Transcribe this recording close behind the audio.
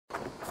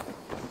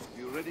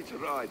ready to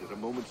ride at a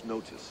moment's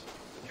notice.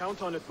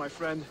 Count on it, my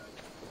friend.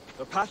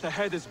 The path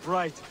ahead is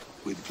bright.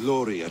 With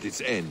glory at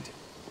its end.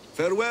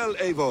 Farewell,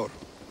 Eivor.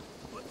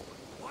 But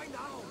why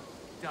now?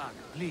 Dag,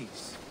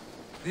 please.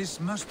 This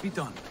must be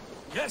done.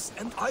 Yes,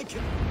 and I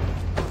can...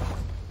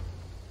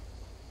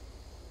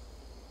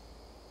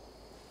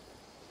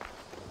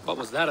 What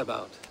was that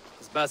about?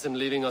 Is Basim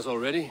leaving us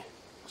already?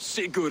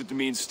 Sigurd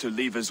means to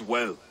leave as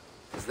well.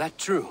 Is that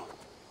true?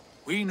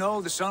 We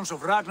know the sons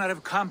of Ragnar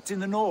have camped in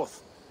the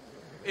north.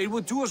 It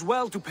would do us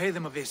well to pay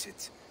them a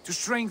visit, to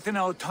strengthen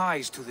our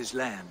ties to this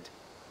land.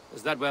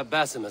 Is that where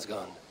Basim has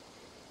gone?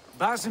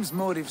 Basim's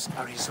motives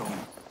are his own.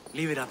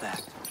 Leave it at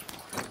that.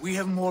 We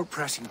have more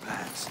pressing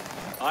plans.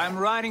 I am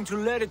riding to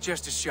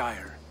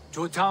Leicestershire,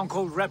 to a town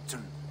called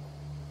Repton.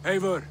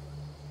 Eivor,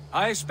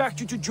 I expect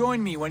you to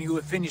join me when you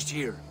have finished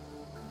here.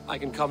 I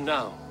can come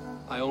now.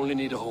 I only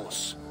need a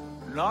horse.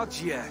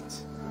 Not yet.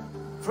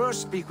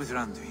 First speak with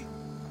Randvi.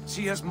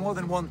 She has more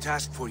than one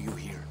task for you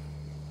here.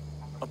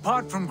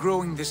 Apart from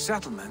growing this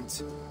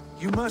settlement,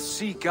 you must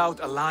seek out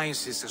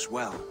alliances as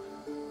well.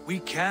 We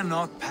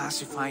cannot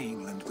pacify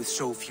England with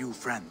so few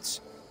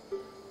friends.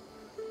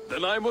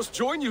 Then I must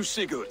join you,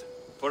 Sigurd,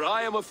 for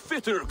I am a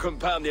fitter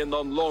companion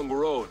on long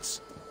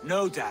roads.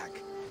 No, Dag.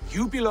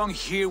 You belong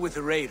here with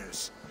the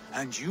raiders,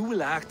 and you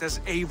will act as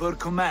Eivor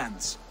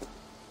commands.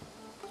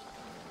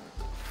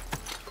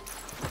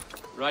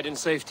 Ride in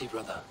safety,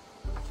 brother.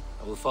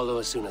 I will follow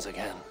as soon as I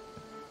can.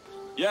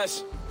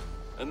 Yes,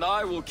 and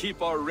I will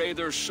keep our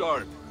raiders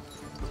sharp.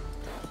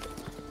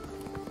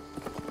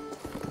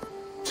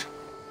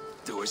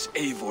 Do as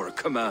Eivor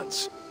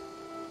commands.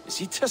 Is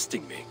he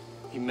testing me?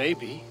 He may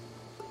be.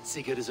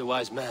 Sigurd is a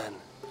wise man.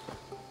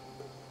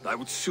 I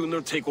would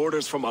sooner take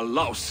orders from a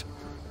louse